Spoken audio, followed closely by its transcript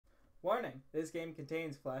Warning! This game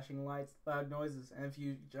contains flashing lights, loud noises, and a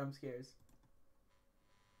few jump scares.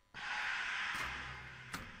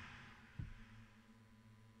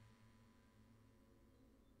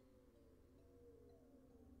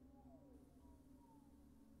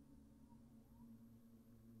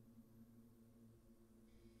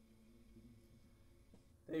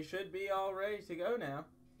 They should be all ready to go now.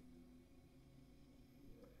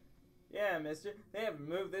 Yeah, mister. They haven't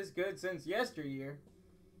moved this good since yesteryear.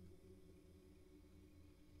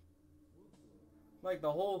 Like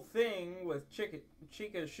the whole thing with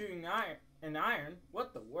Chica shooting iron.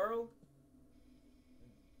 What the world?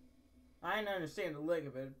 I didn't understand the lick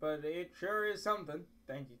of it, but it sure is something.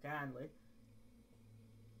 Thank you kindly.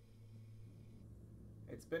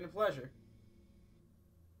 It's been a pleasure.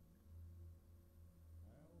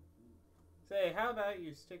 Say, how about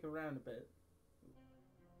you stick around a bit?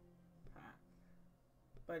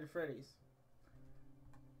 Bye to Freddy's.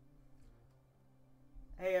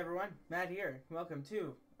 Hey everyone, Matt here. Welcome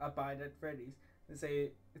to Abide at Freddy's.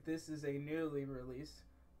 This is a newly released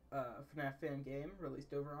FNAF fan game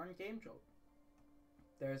released over on Game Jolt.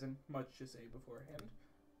 There isn't much to say beforehand.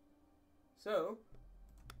 So,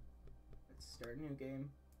 let's start a new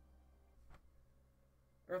game.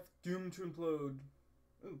 Earth doomed to implode.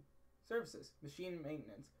 Ooh, services, machine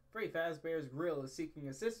maintenance. Freddy Fazbear's Grill is seeking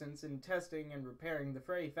assistance in testing and repairing the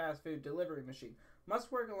Freddy fast food delivery machine.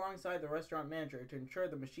 Must work alongside the restaurant manager to ensure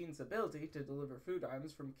the machine's ability to deliver food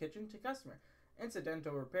items from kitchen to customer.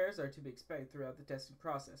 Incidental repairs are to be expected throughout the testing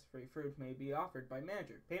process. Free food may be offered by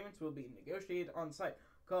manager. Payments will be negotiated on site.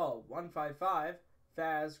 Call 155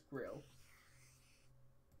 Faz Grill.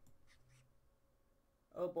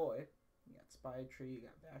 Oh boy. You got spy tree, you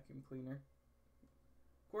got vacuum cleaner.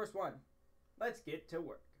 Course 1. Let's get to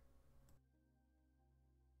work.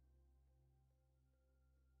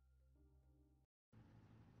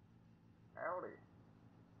 Howdy.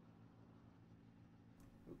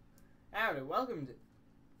 Howdy, welcome to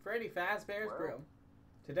Freddy Fazbear's Grill.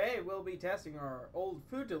 Today we'll be testing our old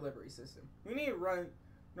food delivery system. We need to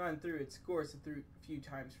run through its course a few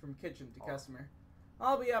times from kitchen to customer.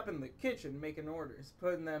 I'll be up in the kitchen making orders,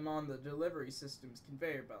 putting them on the delivery system's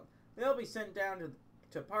conveyor belt. They'll be sent down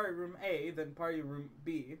to party room A, then party room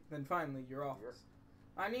B, then finally your office.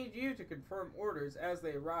 I need you to confirm orders as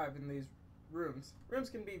they arrive in these rooms. Rooms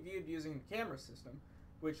can be viewed using the camera system,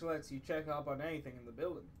 which lets you check up on anything in the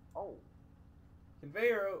building. Oh.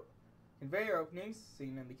 Conveyor openings,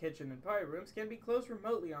 seen in the kitchen and party rooms, can be closed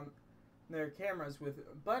remotely on their cameras with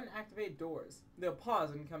button-activated doors. They'll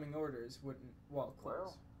pause incoming orders while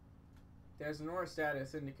closed. There's an order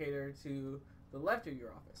status indicator to the left of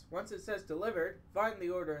your office. Once it says delivered, find the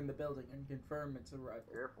order in the building and confirm its arrival.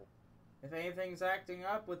 Careful. If anything's acting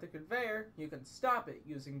up with the conveyor, you can stop it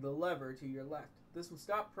using the lever to your left. This will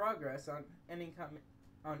stop progress on any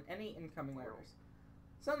incoming orders.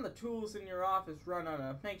 Some of the tools in your office run on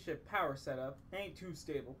a makeshift power setup. Ain't too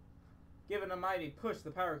stable. Given a mighty push,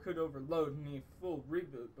 the power could overload and need full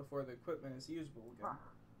reboot before the equipment is usable again.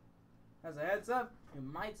 As a heads up, you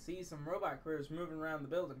might see some robot critters moving around the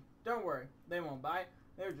building. Don't worry, they won't bite.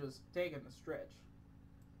 They're just taking a stretch.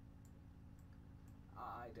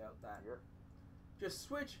 I doubt that. Yep. Just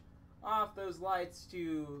switch off those lights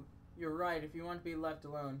to your right if you want to be left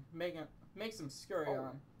alone. Make some scurry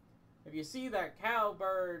on. If you see that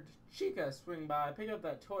cowbird Chica swing by, pick up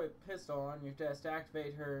that toy pistol on your desk to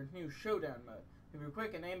activate her new showdown mode. If you're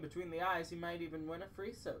quick and aim between the eyes, you might even win a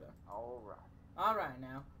free soda. Alright. Alright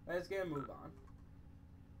now, let's get a move on.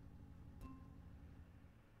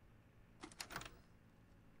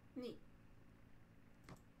 Neat.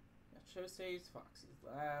 That show saves Foxy's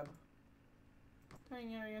lab.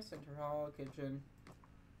 Dining area, center hall, kitchen.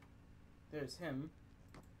 There's him.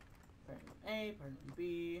 Part A, part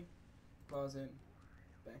B, closet,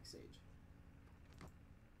 backstage.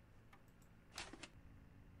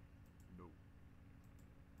 No.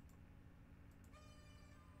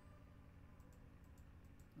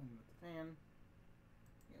 And with the fan,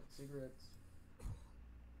 you got cigarettes,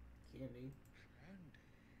 candy,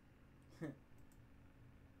 and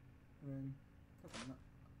then nothing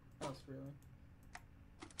else really.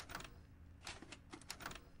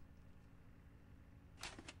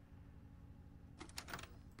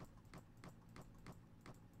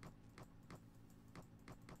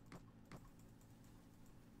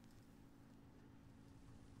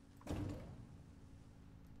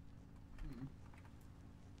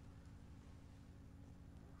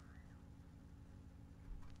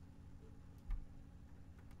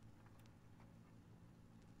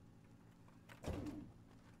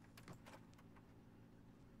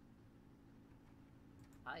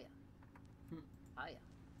 Hiya. Hiya.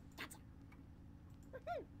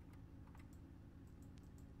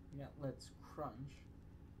 Yeah, let's crunch.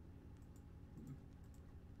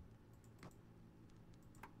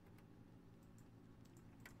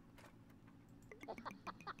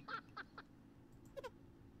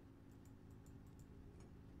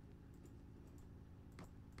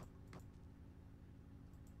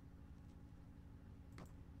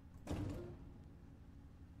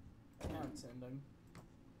 Now it's ending.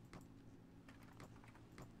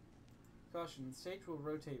 Caution, the stage will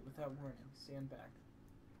rotate without warning. Stand back.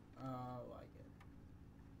 Oh, I get it.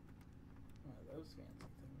 Oh, those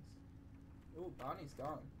fancy things. Oh, Bonnie's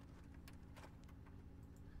gone.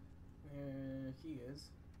 There he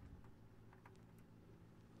is.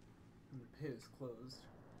 And the pit is closed.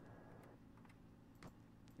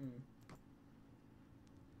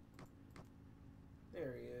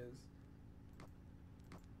 There he is.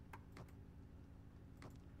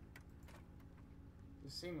 So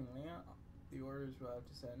seemingly, the orders will have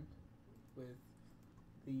to send with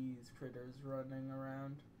these critters running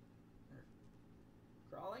around. Or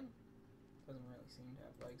crawling? Doesn't really seem to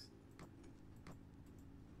have legs.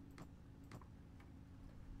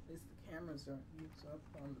 At least the cameras don't use up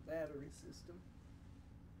on the battery system.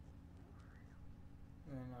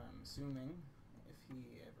 And I'm assuming if he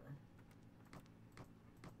ever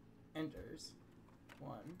enters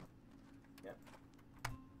one, yep.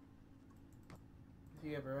 If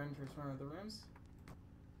he ever enters one of the rooms,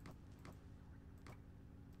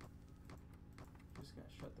 just gonna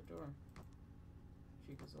shut the door.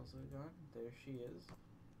 Chica's also gone. There she is.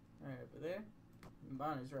 Right over there. And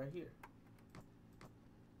Bonnie's right here.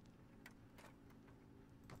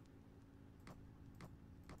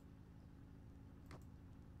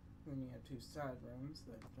 Then you have two side rooms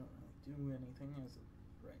that don't really do anything as of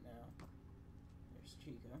right now. There's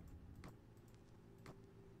Chica.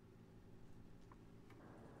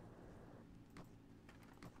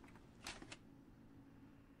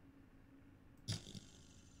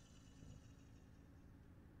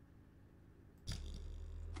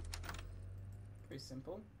 Pretty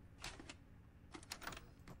simple.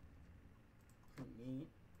 Pretty neat.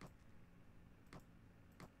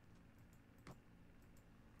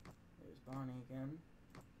 There's Bonnie again.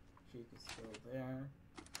 Chica's still there.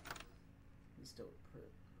 He's still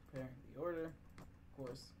preparing the order, of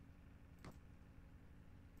course.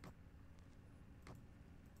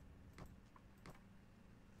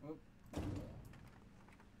 Oh.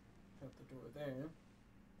 Shut the door there.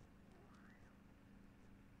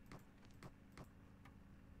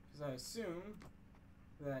 Because I assume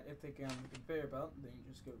that if they get on the conveyor belt, then you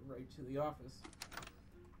just go right to the office.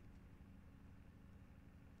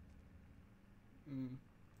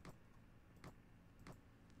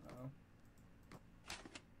 Uh-oh.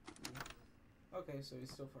 Okay, so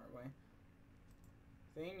he's still far away.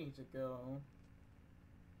 They need to go...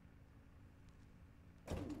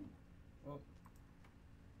 Oh.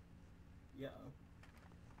 Yeah.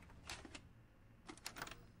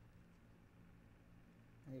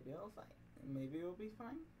 Maybe I'll fight. Maybe it'll be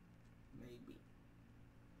fine. Maybe.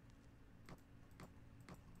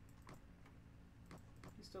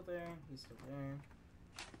 He's still there. He's still there.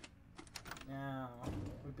 Now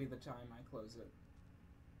would be the time I close it.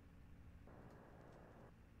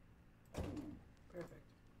 Perfect.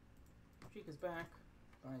 Chica's back.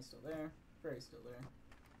 Bonnie's still there. Freddy's still there.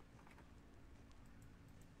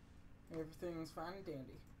 Everything's fine and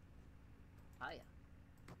dandy. Hiya.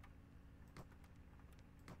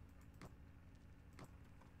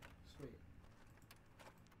 Sweet.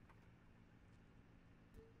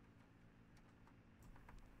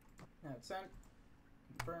 Now it's sent.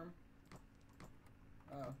 Confirm.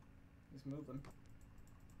 Oh, he's moving.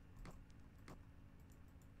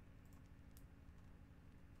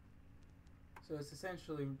 So it's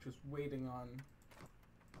essentially just waiting on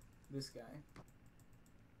this guy.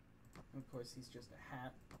 And of course, he's just a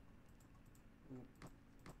hat. Ooh.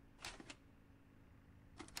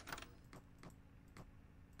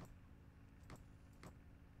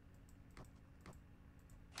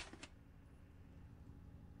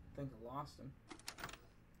 I think I lost him.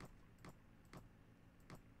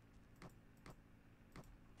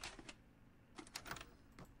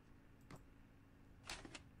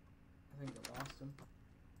 I think I lost him.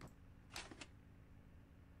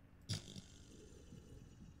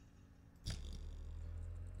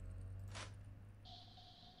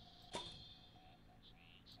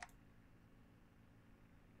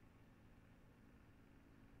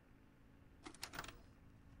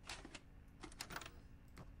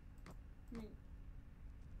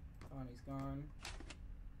 Bonnie's gone.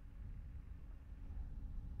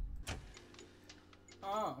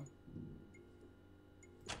 Oh.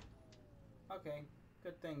 Okay.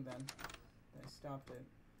 Good thing then. I stopped it.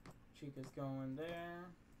 Chica's going there.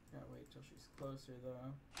 Gotta wait till she's closer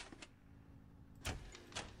though.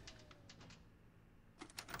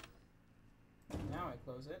 Now I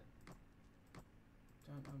close it.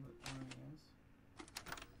 Don't know what Bonnie is.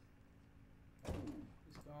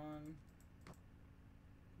 She's gone.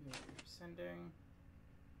 You're sending.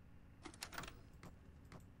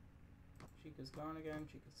 Chica's gone again.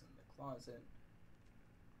 Chica's in the closet.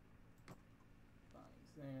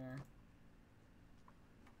 Bonnie's there.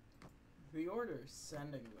 The order is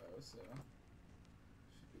sending though, so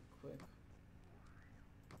should be quick.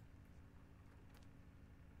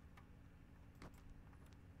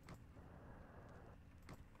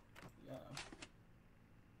 Yeah.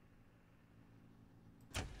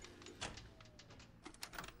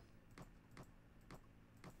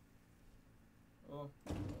 Oh,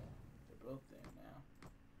 they're both there now.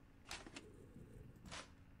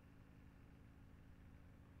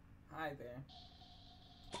 Hi there.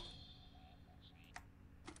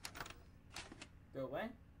 Go away.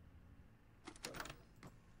 Go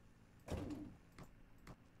away.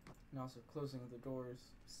 And also closing of the doors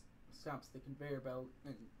stops the conveyor belt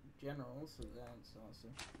in general, so that's also.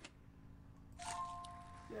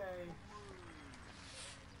 Yay!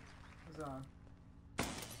 Huzzah.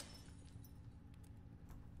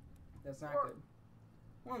 That's not good.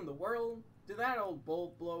 What in the world? Did that old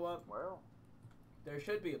bulb blow up? Well, there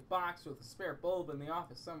should be a box with a spare bulb in the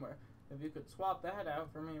office somewhere. If you could swap that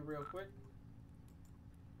out for me real quick.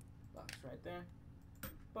 Box right there.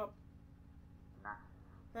 Boop. nah.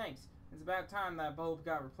 Thanks. It's about time that bulb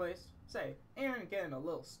got replaced. Say, ain't getting a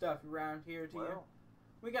little stuffy around here to you?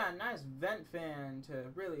 We got a nice vent fan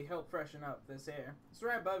to really help freshen up this air. It's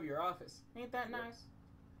right above your office. Ain't that nice?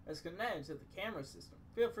 It's connected to the camera system.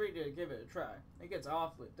 Feel free to give it a try. It gets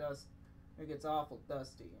awful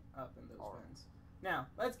dusty up in those vents. Now,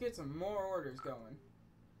 let's get some more orders going.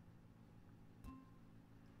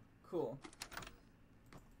 Cool.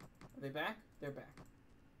 Are they back? They're back.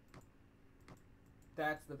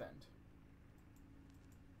 That's the vent.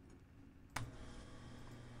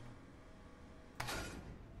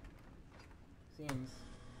 Seems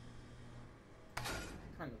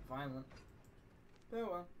kind of violent. Oh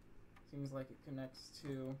well. Seems like it connects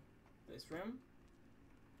to this room,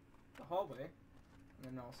 the hallway, and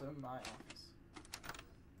then also my office.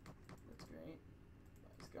 That's great.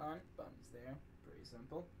 Bunny's gone. Bunny's there. Pretty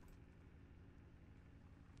simple.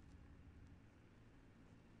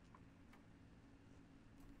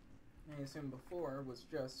 I assume before was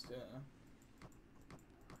just the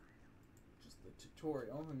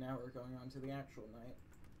tutorial, and now we're going on to the actual night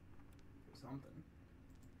or something.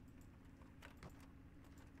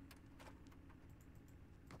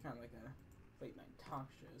 Kind of like a late night talk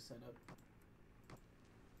show setup.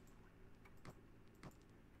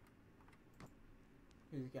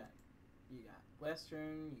 You got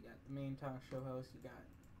Western, you got the main talk show host, you got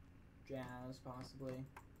jazz possibly,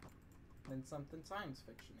 then something science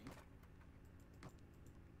fiction-y.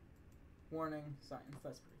 Warning, science,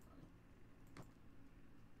 that's pretty funny.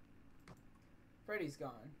 Freddy's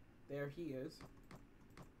gone. There he is.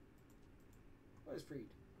 What is Freddy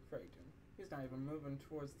doing? He's not even moving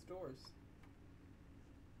towards the doors.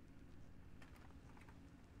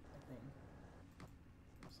 I think.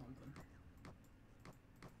 Or something.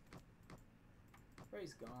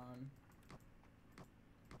 Freddy's gone.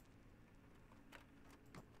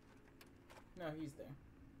 No, he's there.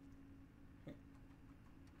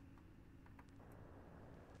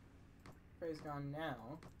 Freddy's gone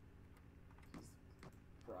now.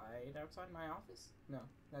 He's right outside my office? No,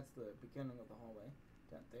 that's the beginning of the hallway.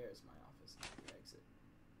 Down there is my office, not the exit.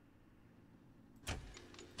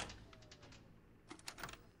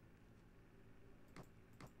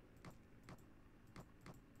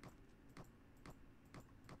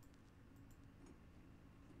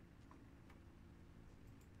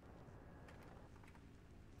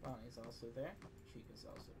 Bonnie's also there. Chica's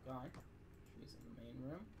also gone. She's in the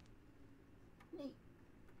main room. Neat.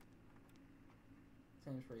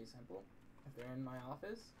 Seems pretty simple. If they're in my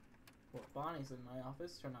office, well, if Bonnie's in my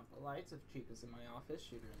office, turn off the lights. If Chica's in my office,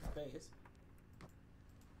 shoot her in the face.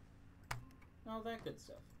 All that good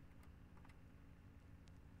stuff.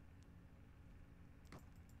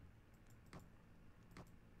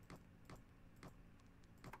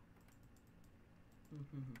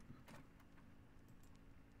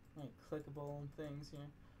 Like clickable things here.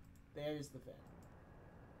 There's the vent.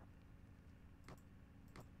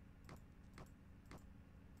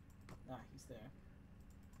 Ah, he's there.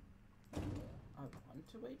 I want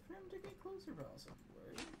to wait for him to get closer, but also I'm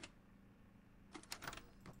worried.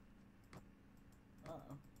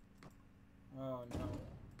 Uh-oh. Oh no.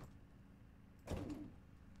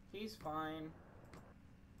 He's fine.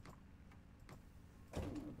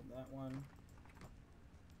 Open that one.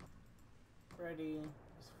 Freddy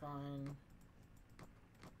is fine.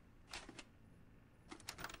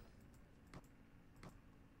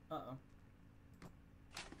 Uh-oh.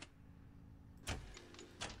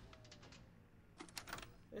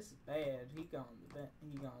 This is bad. He gone the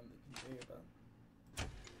conveyor belt.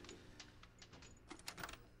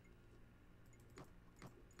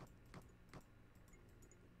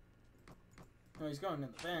 No, he's going in the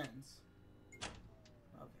vents.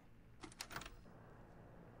 Okay.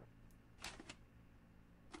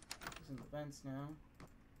 He's in the vents now,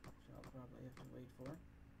 which I'll probably have to wait for.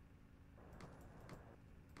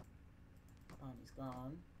 Bonnie's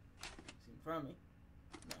gone. Is he in front of me?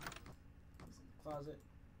 No. He's in the closet.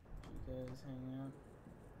 Chica is hanging out.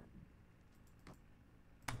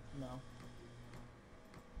 No.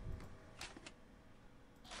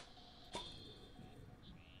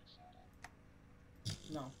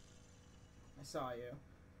 No. I saw you.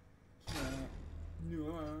 Can't.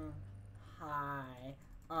 No. Hi.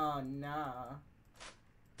 Oh no.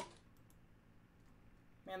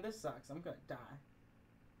 Man, this sucks. I'm gonna die.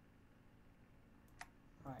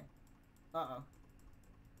 Hi. Uh-oh.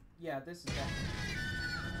 Yeah, this is bad.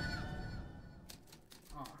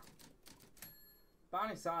 Aw.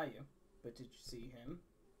 Bonnie saw you, but did you see him?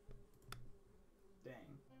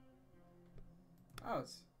 Dang. Oh,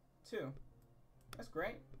 it's 2. That's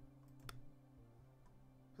great.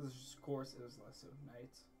 Because there's just courses, less of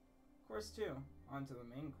nights. Course 2. On to the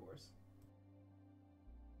main course.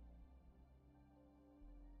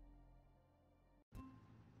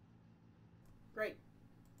 Great.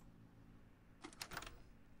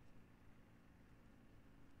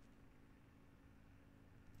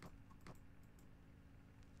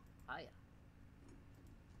 Hiya.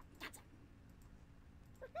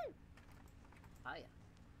 Hiya.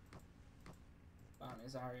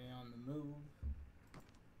 Bonnie's already on the move.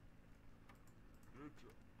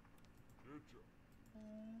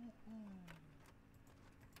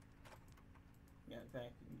 You got a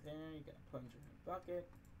vacuum there, you got a plunger in a bucket.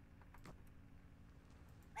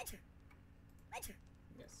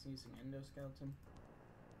 You got sneezing endoskeleton.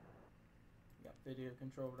 You got video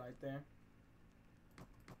control right there.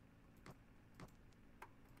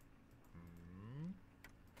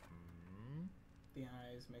 The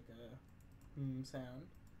eyes make a sound.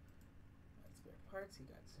 That's spare parts. He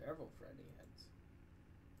got several Freddy heads.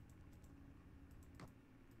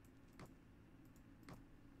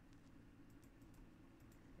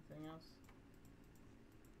 Anything else?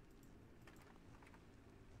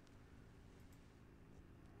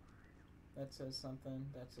 That says something.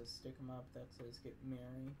 That says stick 'em up. That says get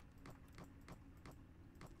merry.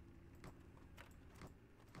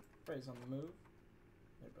 Freddy's on the move.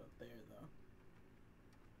 They're both there though.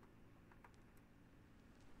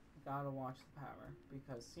 Gotta watch the power,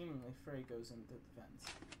 because seemingly Freddy goes in through the vents.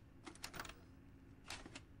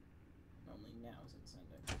 Only now is it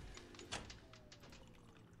sending.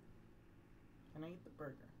 Can I eat the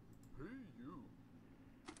burger? Hey, you.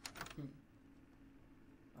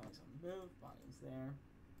 Bonnie's on the move, Bonnie's there.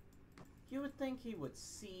 You would think he would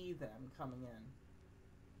see them coming in.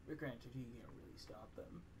 But granted, he can't really stop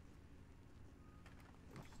them.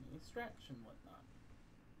 They just need to stretch and whatnot.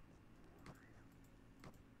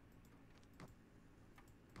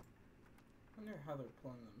 I wonder how they're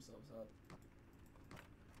pulling themselves up.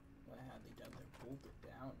 What had they done? They're bolted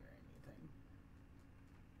down or anything.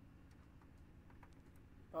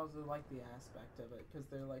 I also like the aspect of it because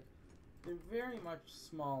they're very much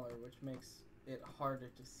smaller, which makes it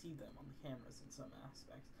harder to see them on the cameras in some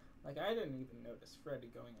aspects. Like, I didn't even notice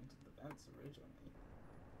Freddy going into the vents originally,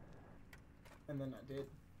 and then I did.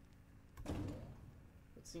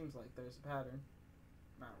 It seems like there's a pattern.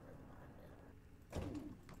 Not really mind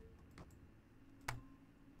it.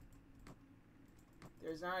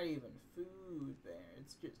 There's not even food there.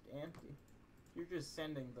 It's just empty. You're just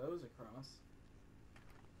sending those across.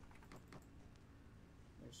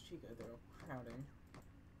 There's Chica. They're all crowding.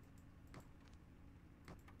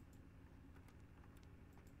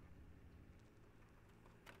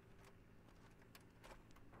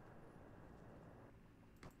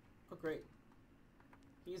 Oh, great.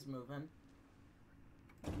 He's moving.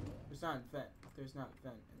 There's not a vent. There's not a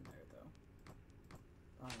vent in there, though.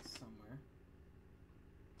 Bonnie's somewhere.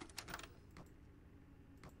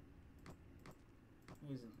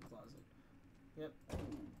 He's in the closet. Yep.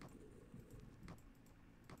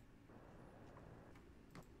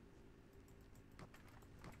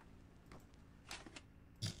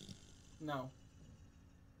 No.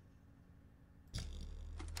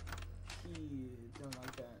 He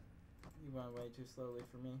He went way too slowly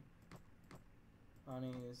for me.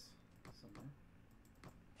 Bonnie is somewhere.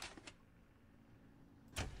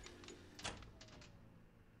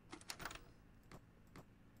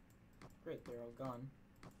 Great, they're all gone.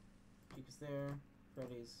 Chica's there.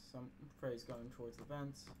 Freddy's going towards the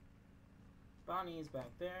vents. Bonnie's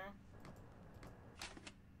back there.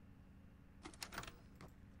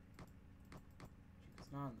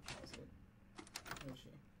 Chica's not in the closet. Where is she?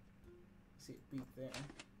 I see a beak there.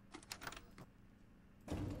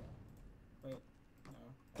 Wait,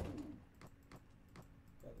 no.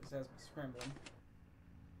 God, this has me scrambling.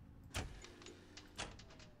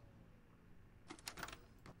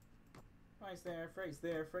 Bonnie's there, Freddy's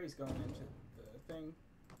there, Freddy's going into the thing.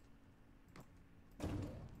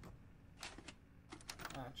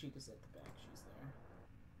 Ah, Chica's at the back, she's there.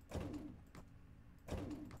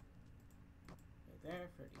 Right there,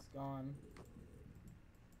 Freddy's gone.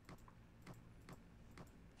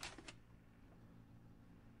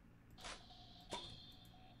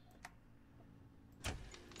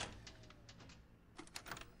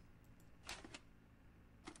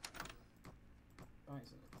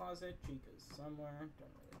 Bonnie's in the closet, Chica's somewhere,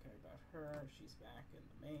 don't really care about her, she's back in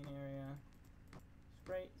the main area. It's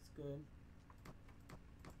great, it's good.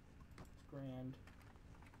 Grand.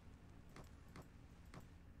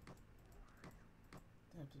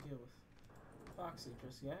 Don't have to deal with Foxy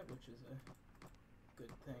just yet, which is a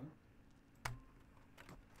good thing.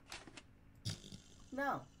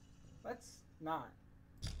 No! Let's not.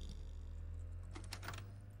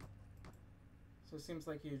 So it seems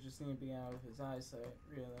like you just need to be out of his eyesight,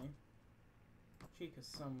 really. Chica's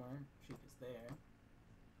somewhere. Chica's there.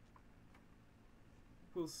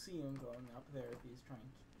 We'll see him going up there if he's trying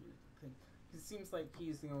to do the thing. It seems like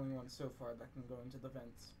he's the only one so far that can go into the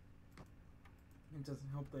vents. It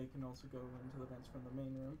doesn't help they can also go into the vents from the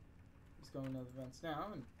main room. He's going into the vents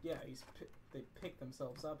now, and yeah, they pick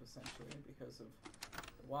themselves up essentially because of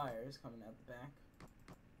the wires coming out the back.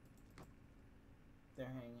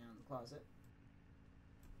 They're hanging out in the closet.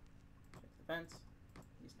 Check the vents.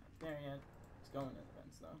 He's not there yet. He's going in the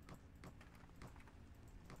vents though.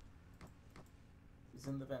 He's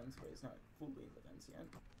in the vents, but he's not fully in the vents yet.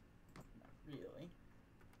 Not really.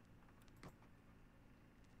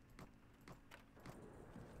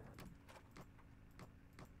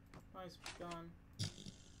 Nice, gone.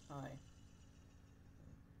 Hi.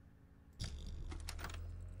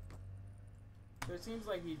 So it seems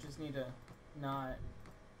like you just need to not...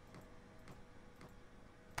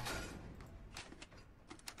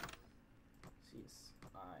 Jeez,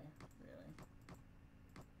 I really.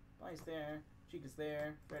 Bonnie's there. Chica's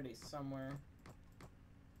there. Freddy's somewhere.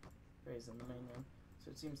 Freddy's in the main room. So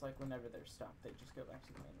it seems like whenever they're stopped, they just go back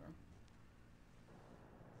to the main room.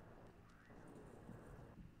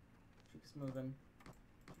 Chica's moving.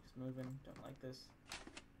 Chica's moving. Don't like this.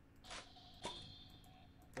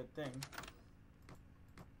 Good thing.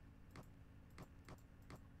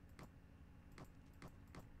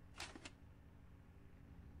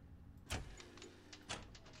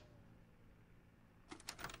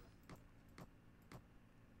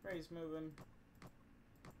 Freddy's moving.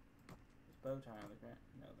 There's bow tie on the ground.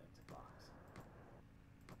 No, that's a box.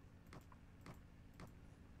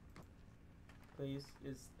 Please,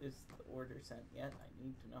 is the order sent yet? I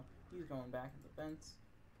need to know. He's going back in the vents.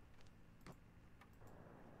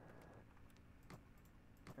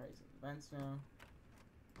 Freddy's in the vents now.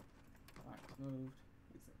 Mine's moved.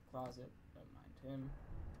 He's in the closet. Don't mind him.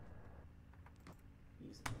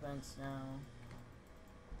 He's in the vents now.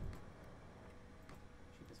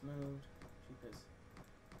 Chica's moved. Chica's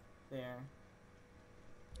there.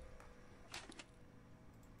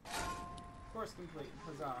 Course complete.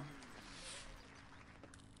 Huzzah.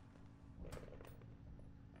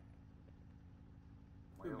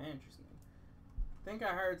 Ooh, man, interesting. Think I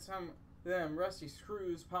heard some of them rusty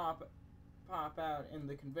screws pop out in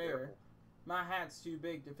the conveyor. My hat's too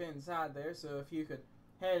big to fit inside there, so if you could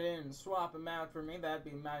head in and swap them out for me, that'd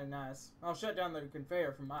be mighty nice. I'll shut down the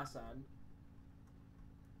conveyor from my side.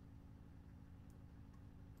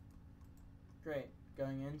 Great.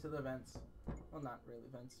 Going into the vents. Well, not really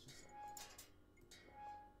vents, just...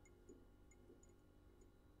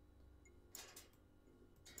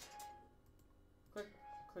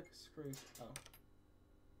 Click screw. Oh.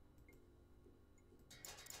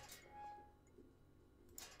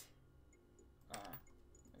 Ah,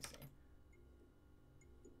 I see.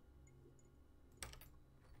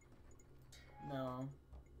 No.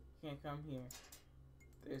 Can't come here.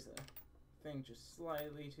 There's a thing just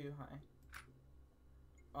slightly too high.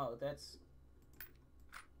 Oh, that's...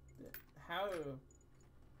 How...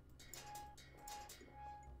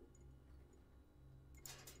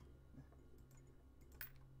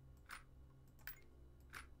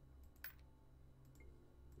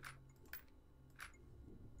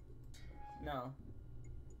 No.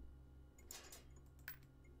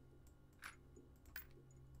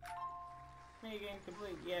 Making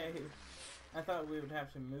complete. Yay. I thought we would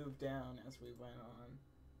have to move down as we went on.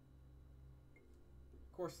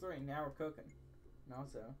 Course 3, now we're cooking. And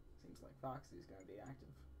also, seems like Foxy's gonna be active.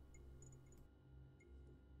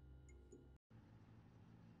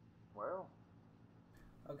 Well.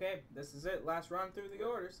 Okay, this is it. Last run through the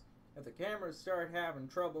orders. If the cameras start having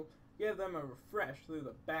trouble, give them a refresh through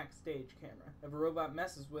the backstage camera. If a robot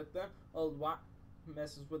messes with them, old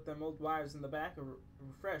wires in the back, a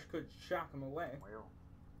refresh could shock them away. Well.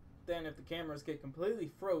 Then if the cameras get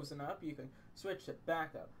completely frozen up, you can switch to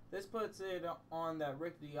backup. This puts it on that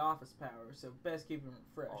rickety office power, so best keep them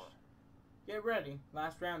fresh. Right. Get ready.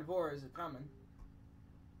 Last round of orders are coming.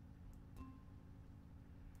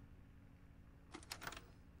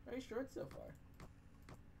 Very short so far.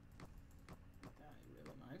 I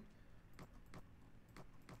really mind.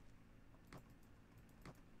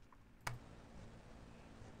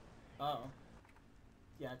 Oh.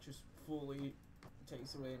 Yeah, it just fully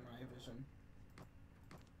takes away my vision.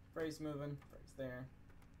 Freddy's moving. Freddy's there.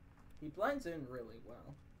 He blends in really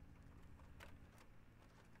well.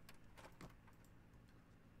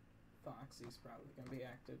 Foxy's probably going to be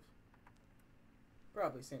active.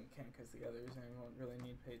 Probably same Ken because the others, and I won't really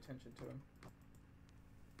need to pay attention to him.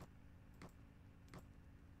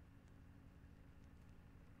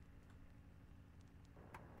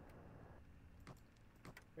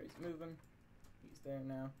 Freddy's moving. He's there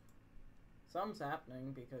now. Something's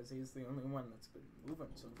happening because he's the only one that's been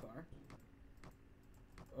moving so far.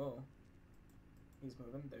 Oh. He's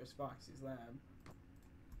moving. There's Foxy's lab.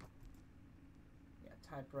 Yeah,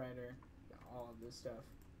 typewriter. Got all of this stuff.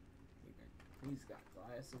 He's got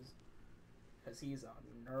glasses. Because he's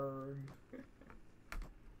a nerd.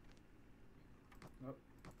 Nope.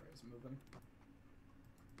 Freddy's moving.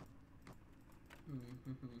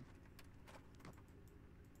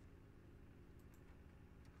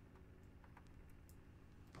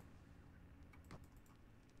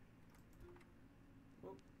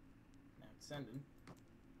 Now it's sending.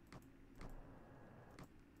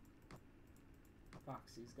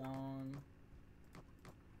 Foxy's gone.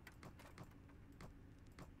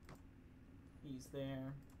 He's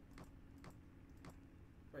there.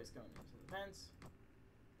 Freddy's going into the vents.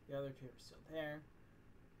 The other two are still there.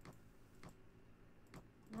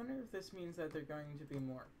 I wonder if this means that they're going to be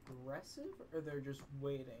more aggressive, or they're just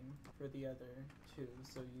waiting for the other two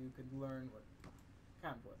so you could learn what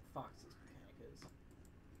Fox's mechanic is.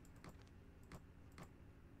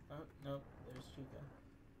 Oh, nope, there's Chica.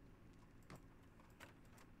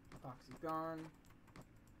 Foxy's gone.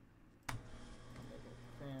 They get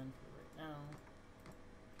the fan for right now.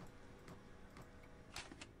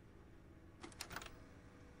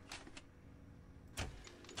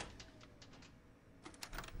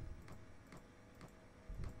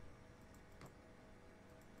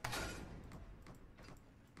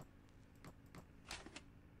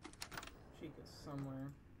 Chica's somewhere.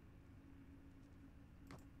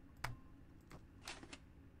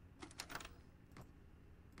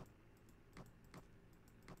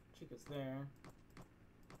 Chica's there.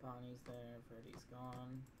 Bonnie's there. Freddy's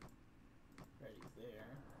gone. Freddy's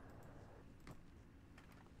there.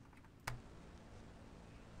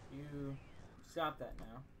 You stop that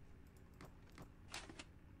now.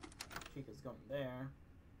 Chica's going there.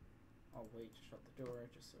 I'll wait to shut the door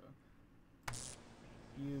just so.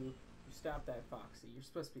 You stop that, Foxy. You're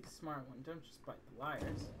supposed to be the smart one. Don't just bite the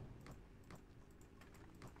wires.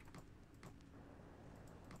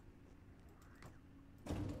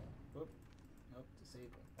 Whoop. Nope,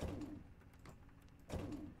 disable.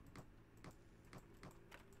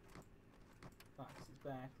 Foxy's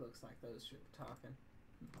back. Looks like those two are talking.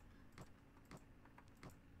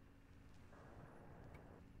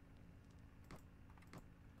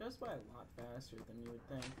 Goes by a lot faster than you would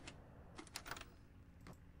think.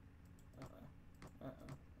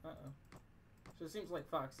 So it seems like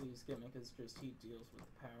Foxy's gimmick is just he deals with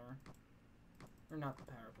the power. Or not the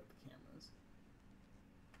power, but the cameras.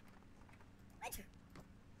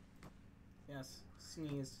 Yes,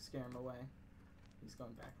 sneeze to scare him away. He's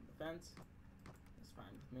going back on the fence. That's fine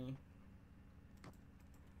with me.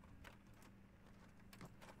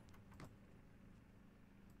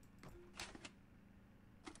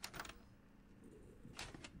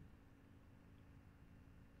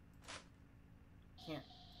 Can't.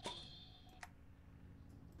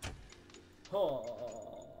 Oh,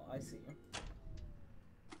 I see you.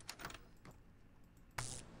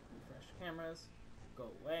 Refresh cameras.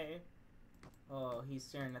 Go away. Oh, he's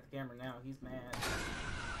staring at the camera now. He's mad.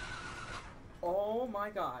 Oh my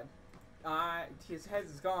god. His head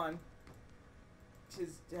is gone.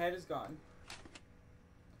 his head is gone.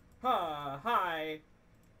 Hi,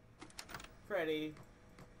 Freddy.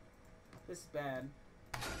 This is bad.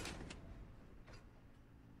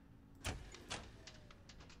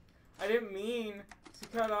 I didn't mean to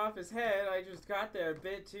cut off his head. I just got there a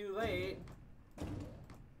bit too late.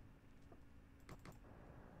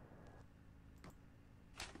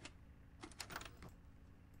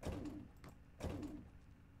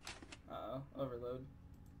 Uh-oh, overload.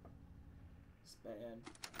 This bad.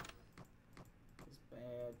 This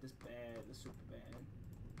bad, this bad, this super bad.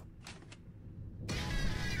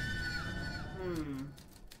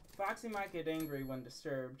 Foxy might get angry when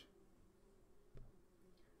disturbed.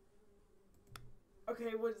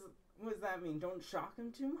 Okay, what does that mean? Don't shock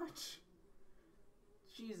him too much?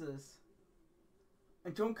 Jesus.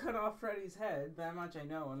 And don't cut off Freddy's head. That much I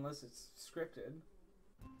know, unless it's scripted.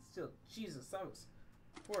 Still, Jesus, that was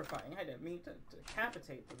horrifying. I didn't mean to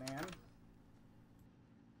decapitate the man.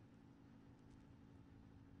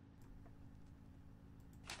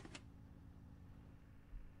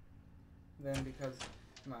 Then, because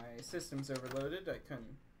my system's overloaded, I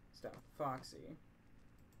couldn't stop Foxy.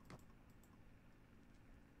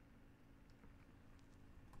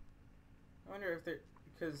 I wonder if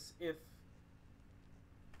because if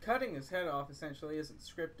cutting his head off essentially isn't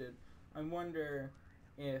scripted, I wonder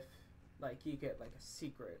if, like, you get, like, a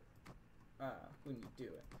secret, when you do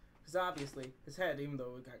it. Because obviously, his head, even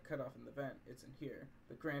though it got cut off in the vent, it's in here.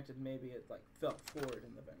 But granted, maybe it, like, fell forward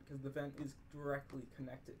in the vent, because the vent is directly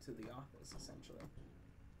connected to the office, essentially.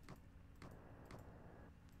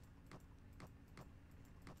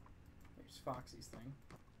 Here's Foxy's thing.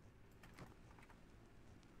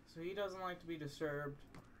 So he doesn't like to be disturbed,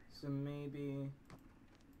 so maybe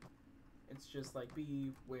it's just like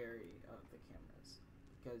be wary of the cameras.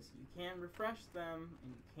 Because you can refresh them,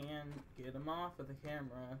 and you can get them off of the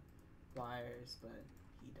camera flyers, but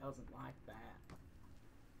he doesn't like that.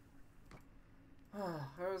 I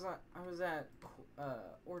was at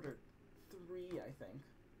order 3, I think.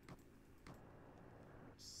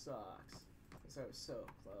 Which sucks, because I was so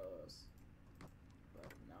close.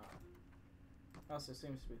 But not. Also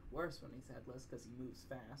seems to be worse when he's headless because he moves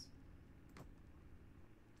fast.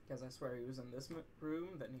 Because I swear he was in this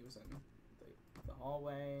room, then he was in the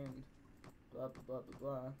hallway, and blah blah blah blah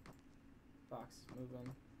blah. Fox is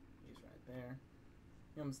moving. He's right there.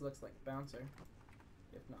 He almost looks like a bouncer,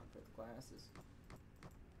 if not for the glasses.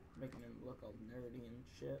 Making him look all nerdy and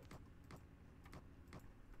shit.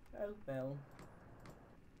 Oh well.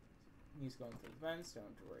 He's going through the vents, don't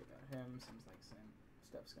have to worry about him. Seems like some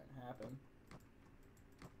stuff's gonna happen.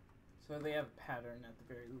 So they have a pattern at the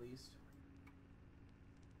very least.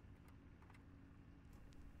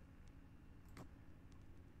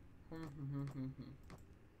 I'll move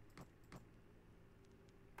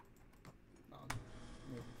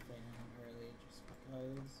the fan early just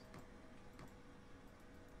because.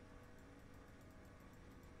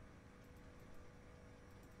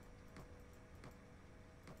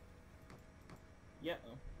 Yeah.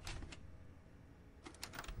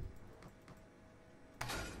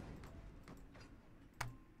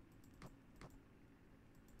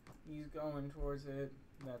 He's going towards it.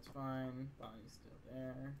 That's fine. Body's still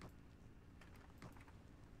there.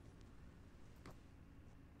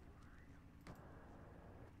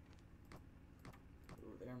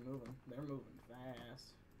 Ooh, they're moving. They're moving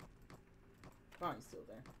fast. Body's still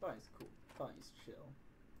there. Body's cool. Body's chill.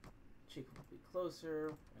 She can be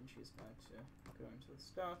closer when she's about to go into the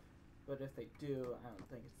stuff. But if they do, I don't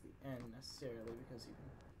think it's the end necessarily, because you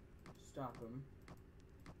can stop them.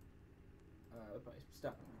 By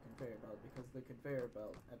stopping the conveyor belt, because the conveyor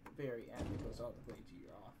belt at the very end, it goes all the way to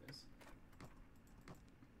your office.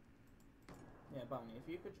 Yeah, Bonnie, if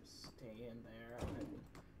you could just stay in there, I would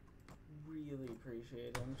really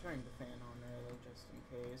appreciate it. I'm turning the fan on early just in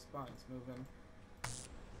case. Bonnie's moving.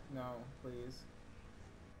 No, please.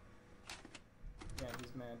 Yeah,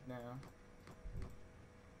 he's mad now.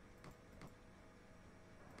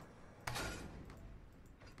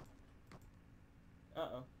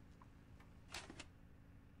 Uh-oh.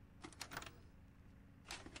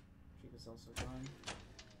 Chica's also gone.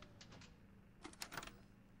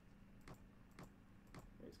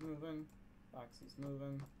 He's moving. Foxy's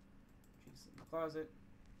moving. She's in the closet.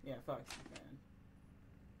 Yeah, Foxy's mad.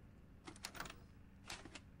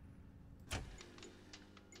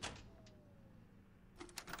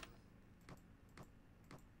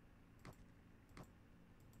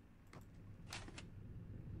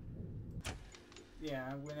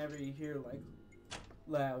 Yeah, whenever you hear, like,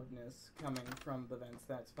 loudness coming from the vents,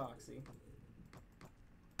 that's Foxy.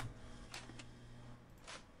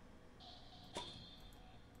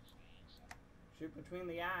 Shoot between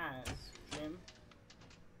the eyes, Jim.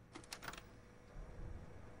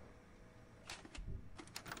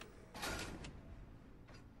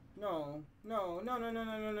 No, no, no, no, no,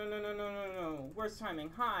 no, no, no, no, no, no, no, no. Worst timing.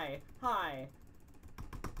 Hi, hi.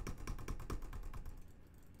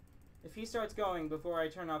 If he starts going before I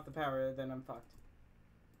turn off the power, then I'm fucked.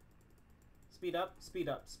 Speed up, speed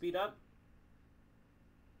up, speed up.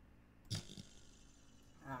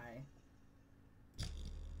 Hi.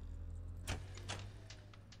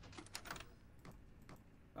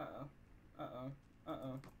 Uh-oh. Uh-oh.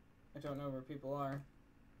 Uh-oh. I don't know where people are.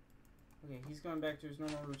 Okay, he's going back to his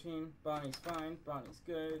normal routine. Bonnie's fine. Bonnie's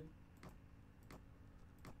good.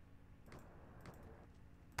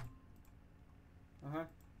 Uh-huh.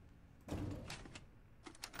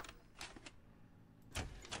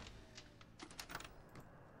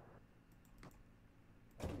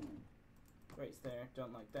 Race there.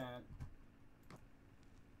 Don't like that.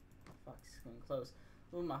 Fuck, he's getting close.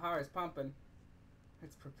 Ooh, my heart is pumping.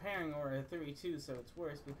 It's preparing Aura 3 too, so it's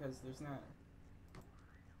worse because there's not...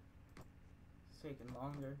 It's taking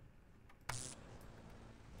longer.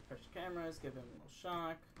 Fresh cameras, give him a little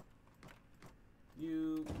shock.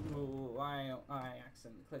 You... Ooh, I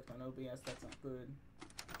accidentally clicked on OBS, that's not good.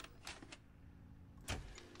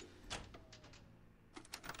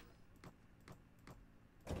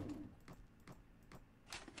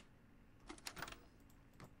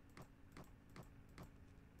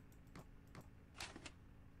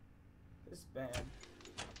 This is bad.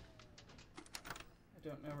 I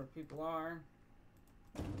don't know where people are.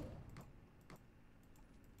 Ha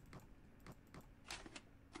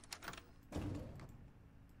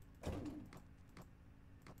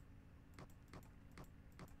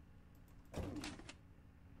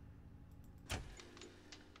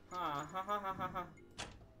ha ha ha ha ha.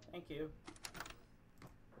 Thank you.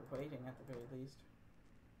 For waiting at the very least.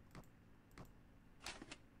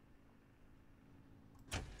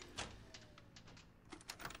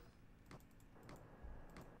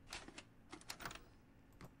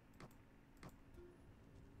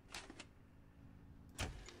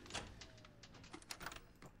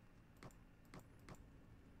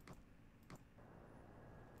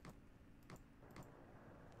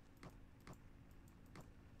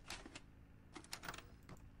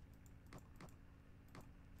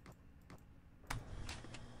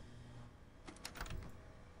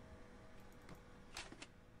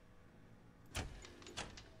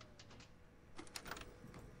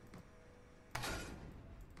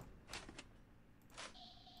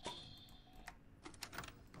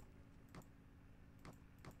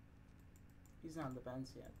 He's not on the bench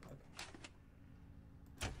yet.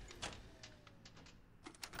 Okay.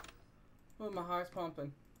 Oh, my heart's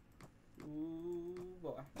pumping. Ooh,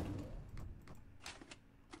 boy.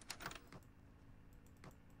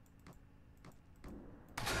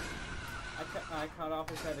 I cut off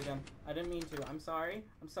his head again. I didn't mean to. I'm sorry.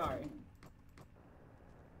 I'm sorry.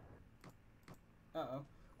 Uh-oh.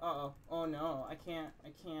 Uh-oh. Oh, no. I can't.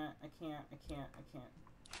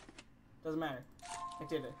 Doesn't matter. I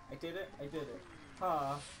did it. I did it. I did it.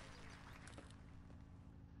 Ha.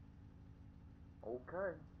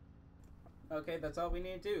 Okay. Okay, that's all we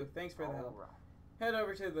need to do. Thanks for the help. Alright. Head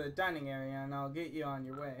over to the dining area and I'll get you on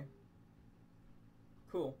your way.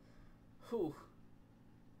 Cool. Whew.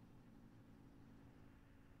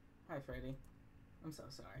 Hi, Freddy. I'm so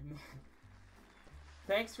sorry, man.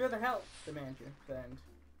 Thanks for the help, the manager. Then.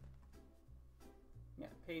 Yeah,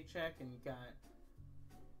 paycheck and you got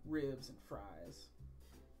ribs and fries.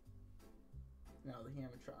 Now the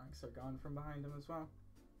animatronics are gone from behind him as well.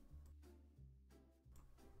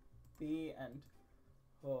 The end.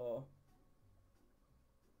 Oh.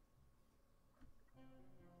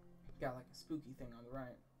 Got like a spooky thing on the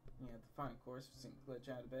right. You have the fine course, which seems to glitch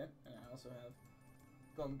out a bit. And I also have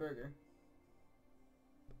Golden Burger.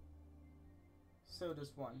 So does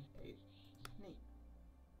 1-8. Neat.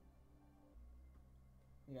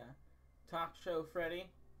 Yeah. Talk show Freddy.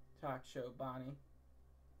 Talk show Bonnie.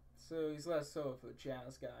 So he's less so of a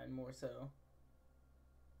jazz guy and more so...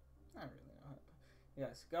 I don't really know how to... You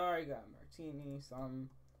got a cigar, you got a martini, some...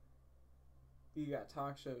 You got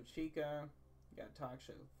talk show Chica. You got talk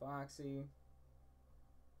show Foxy.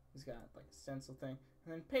 He's got like a stencil thing.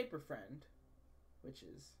 And then Paper Friend, which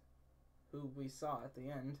is who we saw at the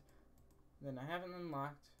end. Then I haven't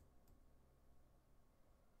unlocked...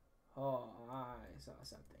 Oh, I saw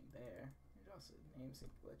something there. There's also names seem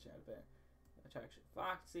to glitch out a bit. Talk show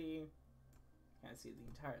Foxy. Can't see the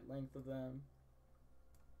entire length of them.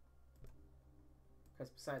 Because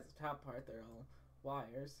besides the top part, they're all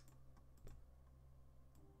wires.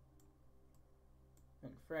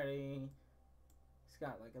 And Freddy, he's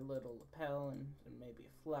got like a little lapel and maybe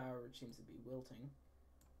a flower which seems to be wilting.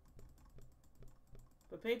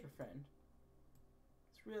 But paper friend,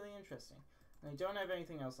 it's really interesting. And I don't have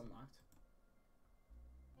anything else unlocked.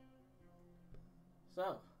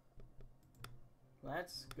 So,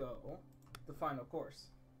 let's go the final course.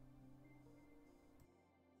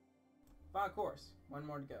 Final course, one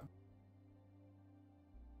more to go.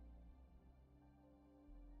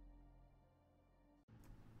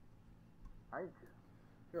 Ain't you?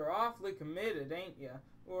 You're awfully committed, ain't ya?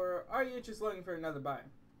 Or are you just looking for another bite?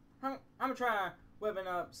 I'm gonna try whipping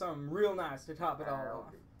up something real nice to top it all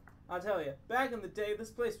off. I'll tell you, back in the day,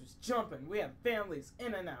 this place was jumping. We had families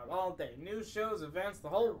in and out all day. News shows, events, the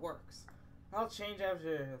whole works. I'll change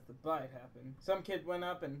after the bite happened. Some kid went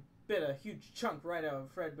up and bit a huge chunk right out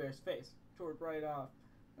of Fredbear's face. Tore it right off.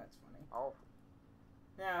 That's funny. Awful.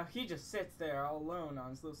 Now, he just sits there all alone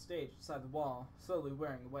on his little stage beside the wall, slowly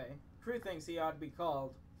wearing away. Crew thinks he ought to be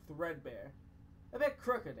called Threadbare. A bit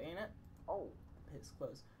crooked, ain't it? Oh. His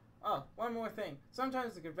clothes. Oh, one more thing.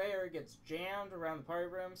 Sometimes the conveyor gets jammed around the party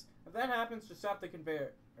rooms. If that happens, just stop the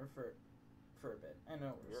conveyor for a bit. I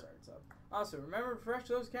know where it starts up. Also, remember to refresh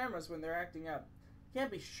those cameras when they're acting up.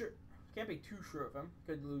 Can't be too sure of them.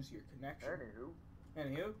 Could lose your connection.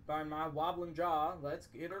 Anywho, find my wobbling jaw. Let's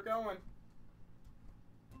get her going.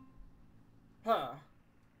 Huh.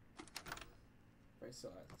 Freddy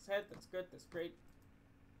still has his head. That's good. That's great.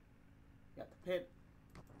 Got the pit.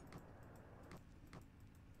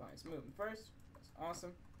 Bonnie's moving first. That's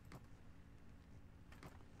awesome.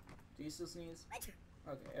 Do you still sneeze?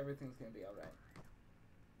 Okay, everything's gonna be alright.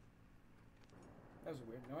 That was a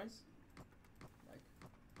weird noise. Like,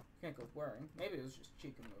 can't go whirring. Maybe it was just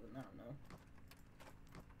Chica moving. I don't know.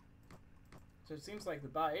 So it seems like the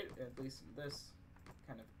bite, at least in this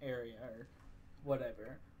kind of area or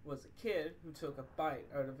whatever, was a kid who took a bite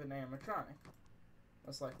out of an animatronic.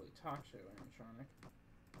 Most likely talk show animatronic.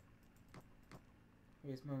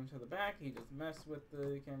 He's moving to the back. He just messed with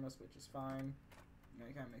the cameras, which is fine. You know,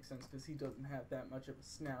 it kind of makes sense because he doesn't have that much of a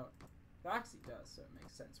snout. Foxy does, so it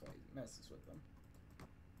makes sense why he messes with them.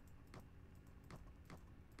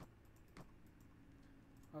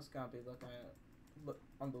 Also gotta be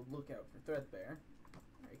on the lookout for Threadbare.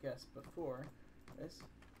 I guess before this,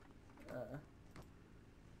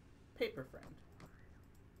 Paper Friend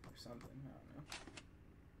or something. I don't know.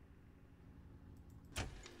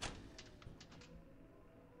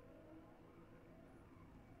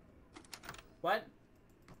 What?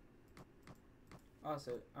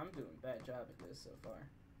 Also, I'm doing a bad job at this so far.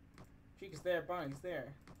 Chica's there, Bonnie's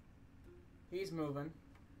there. He's moving.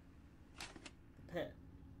 The pit.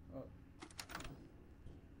 Oh.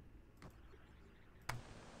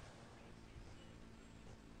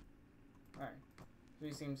 Alright. So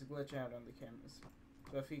he seems to glitch out on the cameras.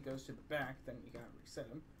 So if he goes to the back, then you gotta reset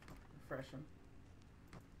him. Refresh him.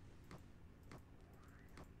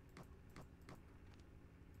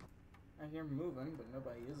 I hear him moving, but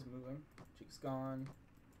nobody is moving. Chica's gone.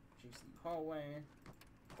 Chica's in the hallway.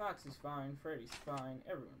 Foxy's fine. Freddy's fine.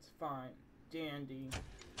 Everyone's fine. Dandy.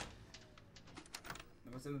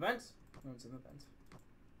 No one's in the vents? No one's in the vents.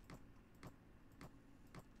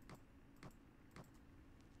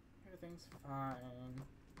 Everything's fine.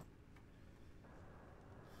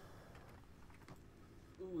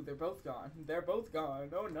 Ooh, they're both gone. They're both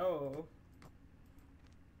gone. Oh no.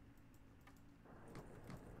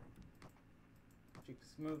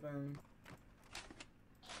 Chica's moving.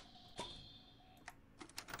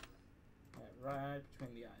 Yeah, right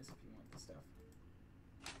between the eyes if you want the stuff.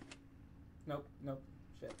 Nope, nope.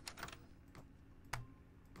 Shit.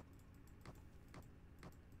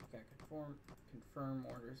 Okay, confirm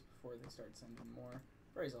orders before they start sending more.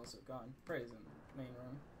 Freddy's also gone. Freddy's in the main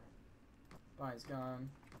room. Bonnie's gone.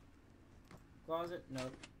 Closet?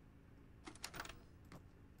 Nope.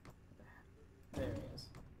 There he is.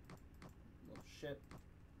 Little shit.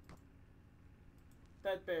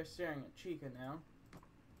 That bear's staring at Chica now.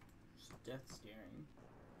 Just death staring.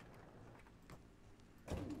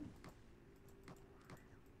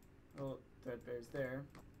 Oh, Threadbare's there.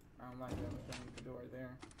 I don't like that opening the door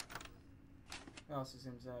there. He also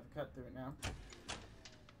seems to have a cut through it now.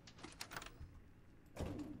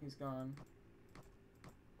 He's gone.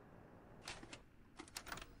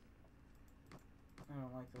 I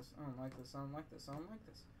don't like this. I don't like this. I don't like this. I don't like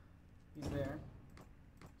this. He's there.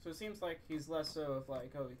 So it seems like he's less so of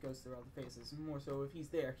like, oh, he goes through all the phases. More so if he's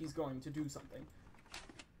there, he's going to do something.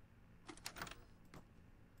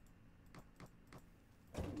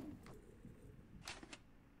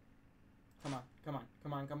 Come on. Come on.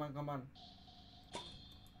 Come on. Come on. Come on.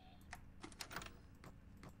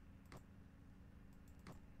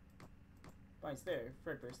 he's there.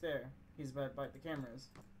 Freddy's there. He's about to bite the cameras.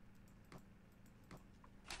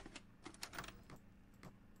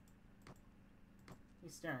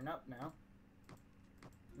 He's staring up now.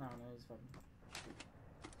 No, he's fucking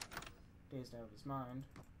dazed out of his mind.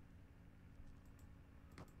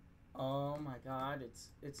 Oh my god,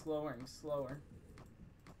 it's lowering slower.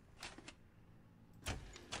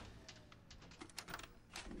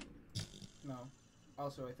 No.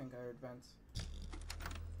 Also, I think I heard vents.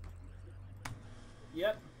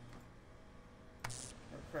 Yep.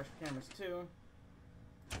 Refresh cameras too.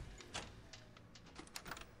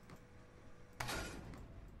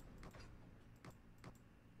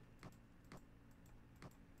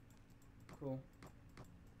 Cool.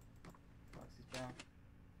 Foxy's back.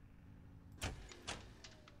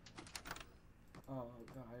 Oh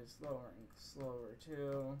god, it's lowering slower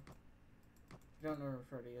too. I don't know where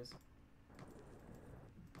Freddy is.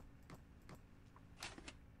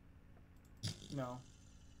 No.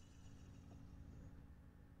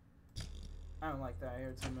 I don't like that. I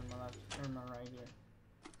heard someone on my left or my right here.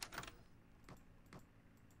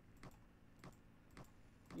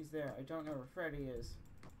 He's there. I don't know where Freddy is.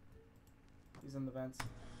 He's in the vents.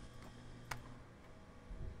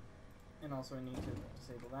 And also I need to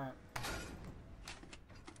disable that.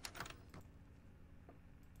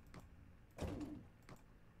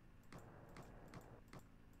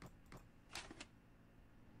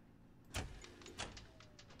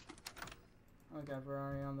 I got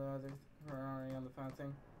Ferrari on the other Ferrari on the phone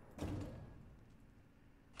thing.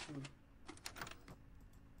 Ooh.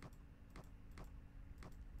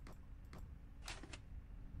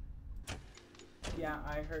 Yeah,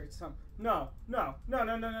 I heard some. No, no, no,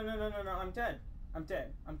 no, no, no, no, no, no, no. I'm dead. I'm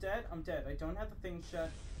dead. I'm dead. I'm dead. I don't have the thing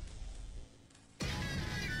shut.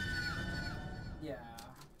 Yeah.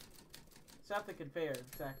 Stop the conveyor.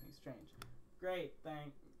 It's acting strange. Great.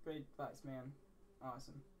 Great advice, man.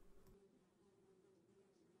 Awesome.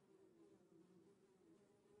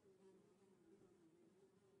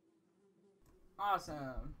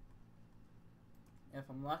 Awesome. If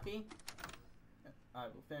I'm lucky, I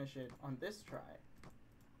will finish it on this try.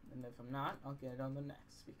 And if I'm not, I'll get it on the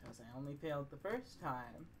next, because I only failed the first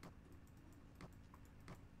time.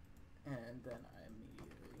 And then I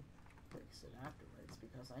immediately fixed it afterwards,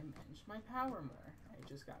 because I managed my power more. I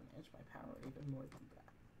just got managed my power even more than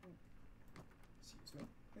that. Excuse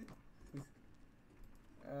me.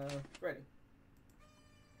 Freddy.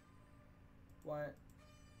 What?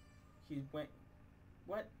 He went...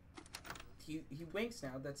 What? He winks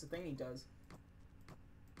now, that's the thing he does.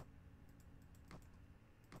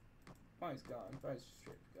 Fire's gone. Fire's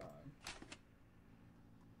straight gone.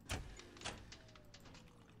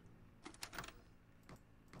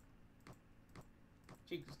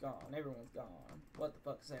 Chica's gone. Everyone's gone. What the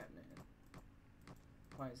fuck is happening?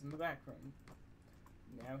 Fire's in the back room.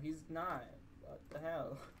 Now he's not. What the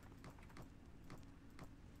hell?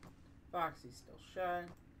 Foxy's still shut.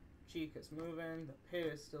 Chica's moving. The pit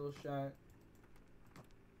is still shut.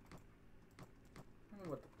 I don't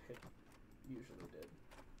know what the pit usually did.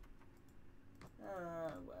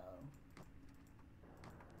 Well.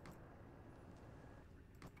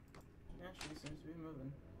 Yeah, she seems to be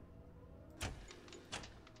moving.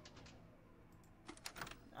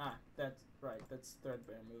 Ah, that's right, that's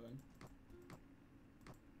Threadbare moving.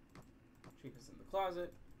 Chica's in the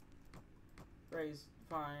closet. Ray's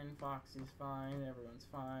fine, Foxy's fine, everyone's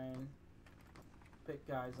fine. Pit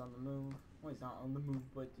guy's on the move. Well, he's not on the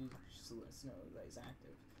move, but you just let us know that he's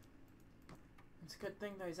active. It's a good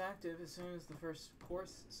thing that he's active as soon as the first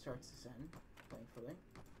course starts to send, thankfully.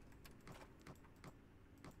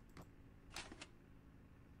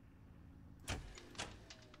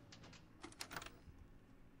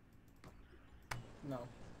 No.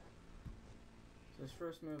 So his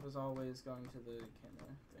first move is always going to the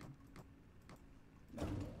camera thing. No.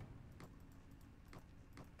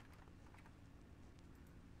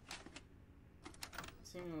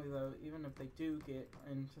 Seemingly though, even if they do get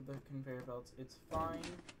into the conveyor belts, it's fine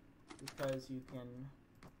because you can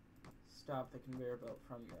stop the conveyor belt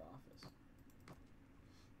from your office.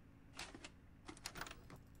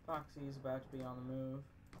 Foxy is about to be on the move.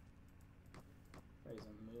 Ray's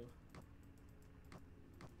on the move.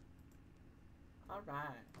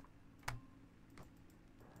 Alright.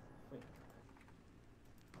 Wait.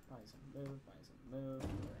 Buys on the move, buys on the move.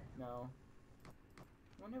 No.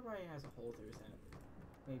 I wonder why he has a hole through his head.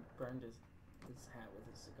 He burned his hat with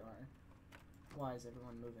his cigar. Why is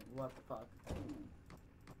everyone moving? What the fuck?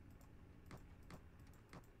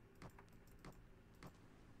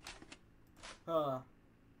 Oh,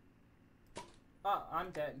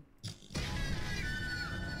 I'm dead.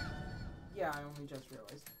 Yeah, I only just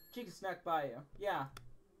realized. Chica snuck by you. Yeah.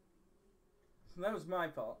 So that was my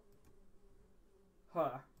fault.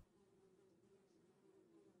 Huh.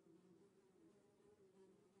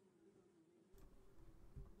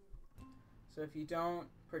 So if you don't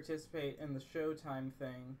participate in the showtime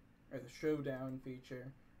thing, or the showdown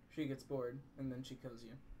feature, she gets bored, and then she kills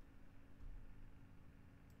you.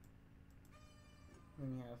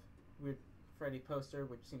 Then you have weird Freddy poster,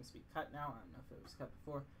 which seems to be cut now. I don't know if it was cut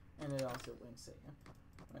before. And it also winks at you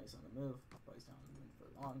when he's on the move. But he's not on the move for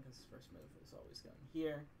long, because his first move is always going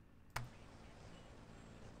here.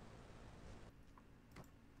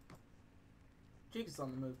 Chica's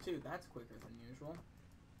on the move too. That's quicker than usual.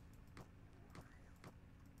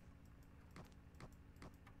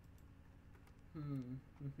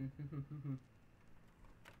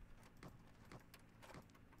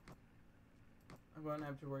 I won't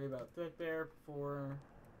have to worry about Threadbare before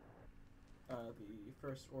the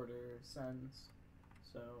first order sends,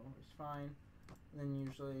 so it's fine. And then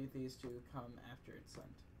usually these two come after it's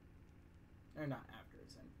sent. Or not after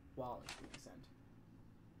it's sent, while it's being sent.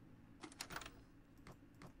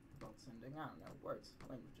 About sending, I don't know, words,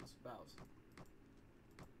 languages, vowels.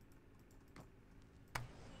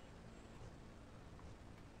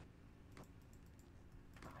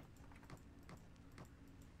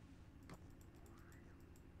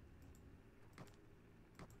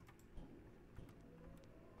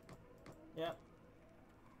 Yep.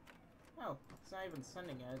 Oh, it's not even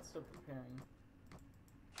sending yet, it's still preparing.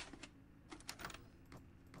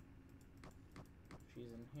 She's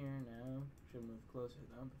in here now. She'll move closer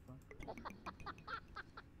though before.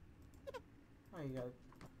 Oh, you got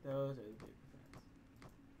those are the paper friends.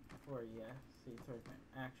 Before you see third man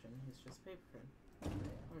action, he's just paper friend. I'm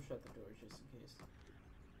gonna shut the door just in case.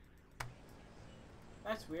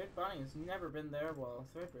 That's weird. Bonnie has never been there while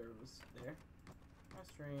Threadbare was there. How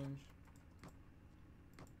strange.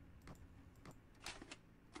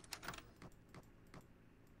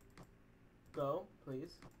 Go,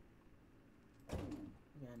 please.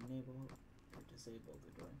 Yeah, enable or disable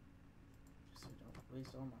the door. Just so I don't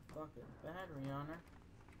waste all my fucking battery on her.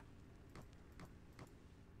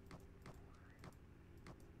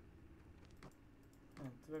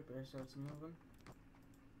 And Threadbare starts moving.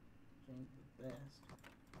 Change the best.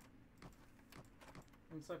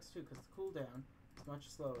 And it sucks too, because the cooldown is much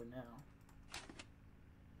slower now.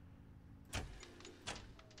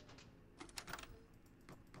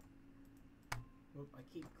 Oop, I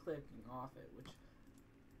keep clicking off it, which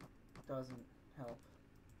doesn't help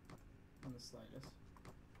in the slightest.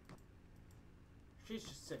 She's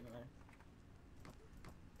just sitting there.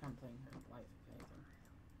 Kind of playing her life, if anything.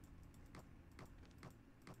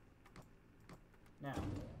 Now,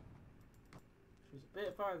 she's a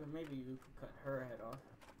bit farther, maybe you could cut her head off.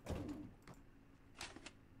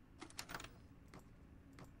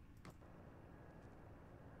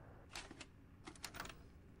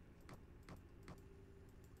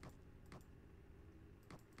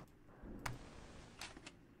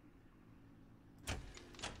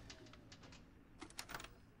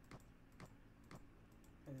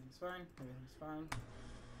 Everything's fine, everything's fine.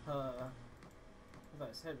 I thought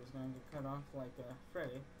his head was going to get cut off like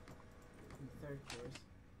Freddy in the third course.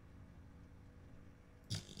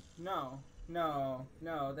 No,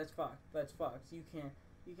 that's fucked. That's fucked. You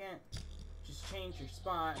can't just change your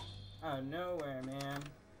spot out of nowhere, man.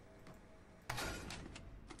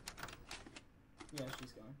 Yeah,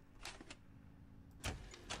 she's going.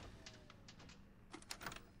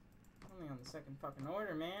 Only on the second fucking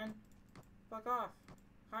order, man. Fuck off.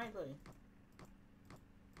 Kindly.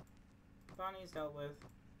 Bonnie's dealt with.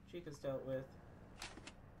 Chica's dealt with.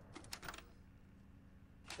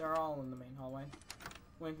 They're all in the main hallway.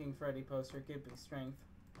 Winking Freddy poster, give me strength.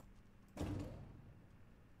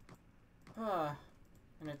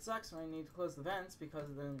 And it sucks when I need to close the vents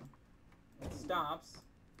because then it stops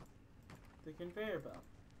the conveyor belt.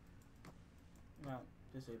 Not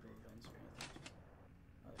disable the vents or anything, just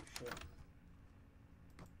other shit.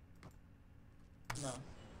 No.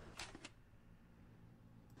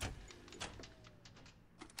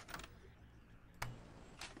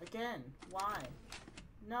 Again, why?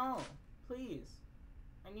 No, please.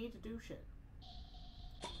 I need to do shit.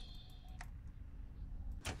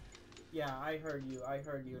 Yeah, I heard you,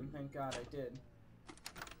 and thank God I did.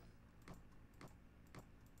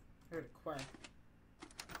 Heard a quack.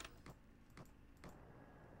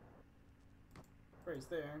 Freddy's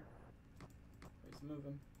there. Freddy's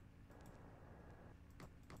moving.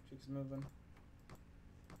 Chica's moving.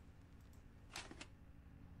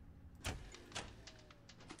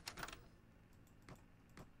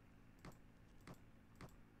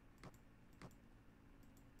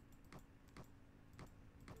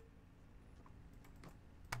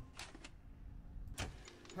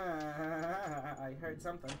 I heard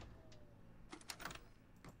something.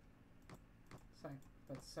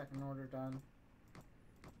 That's second order done.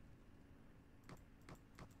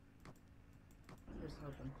 Here's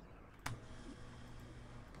open.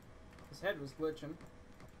 His head was glitching.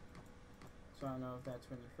 So I don't know if that's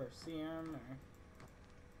when you first see him or...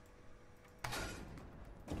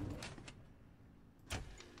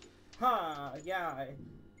 Ha! Yeah,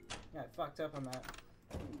 I fucked up on that.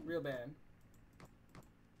 Real bad.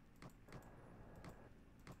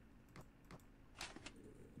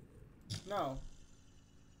 No.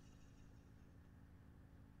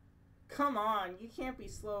 Come on, you can't be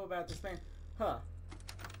slow about this, man. Huh.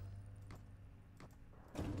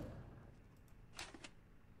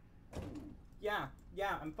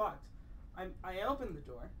 Yeah, I'm fucked. I opened the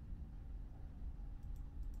door.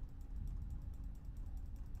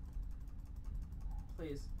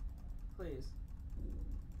 Please. Please.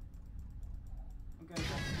 I'm gonna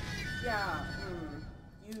go. Yeah,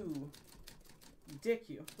 you dick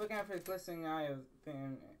you. Look out for the glistening eye of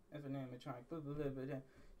an animatronic. Blah, blah, blah, blah, blah.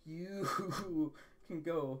 You can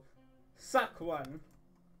go suck one.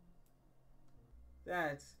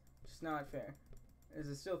 That's just not fair. Is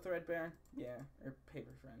it still Threadbare? Yeah, or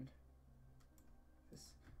Paper Friend.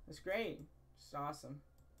 It's great. Just awesome.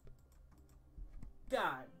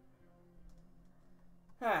 God.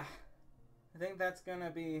 I think that's gonna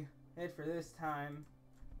be it for this time.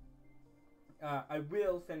 I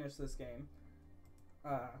will finish this game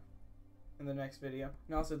in the next video.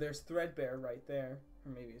 And also there's Threadbare right there.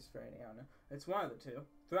 Or maybe it's Freddy, I don't know. It's one of the two.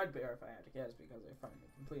 Threadbare if I had to guess because I finally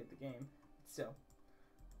completed the game. Still.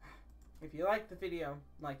 If you liked the video,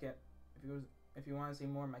 like it. If you want to see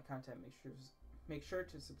more of my content, make sure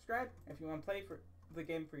to subscribe. If you want to play for the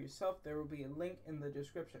game for yourself, there will be a link in the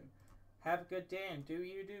description. Have a good day and do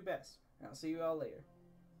you do best. And I'll see you all later.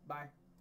 Bye.